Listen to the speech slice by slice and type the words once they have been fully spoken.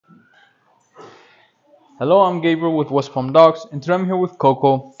Hello, I'm Gabriel with West Palm Dogs, and today I'm here with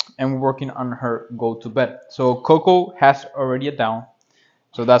Coco, and we're working on her go to bed. So Coco has already a down,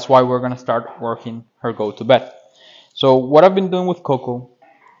 so that's why we're gonna start working her go to bed. So what I've been doing with Coco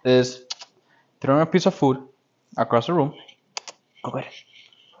is throwing a piece of food across the room. Go get it.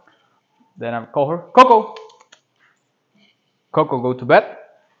 Then I call her, Coco. Coco, go to bed.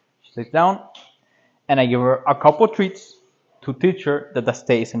 She lays down, and I give her a couple treats to teach her that the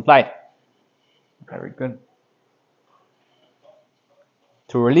stay is implied. Very good.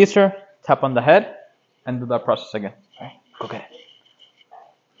 To release her, tap on the head and do that process again. Okay, go get it.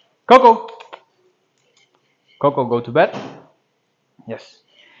 Coco! Coco, go to bed. Yes.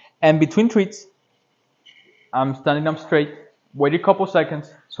 And between treats, I'm standing up straight, wait a couple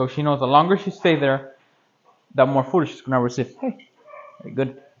seconds, so she knows the longer she stays there, the more food she's gonna receive. Hey, very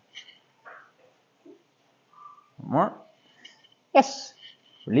good. One more. Yes.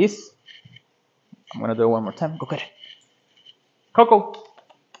 Release. I'm gonna do it one more time. Go get it. Coco.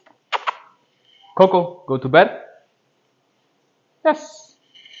 Coco, go to bed. Yes.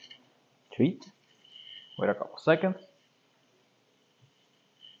 Treat. Wait a couple seconds.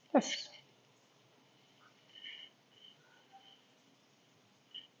 Yes.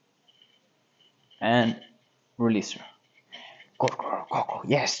 And release her. Good girl, Coco.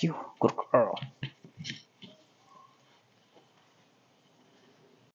 Yes, you. Good girl.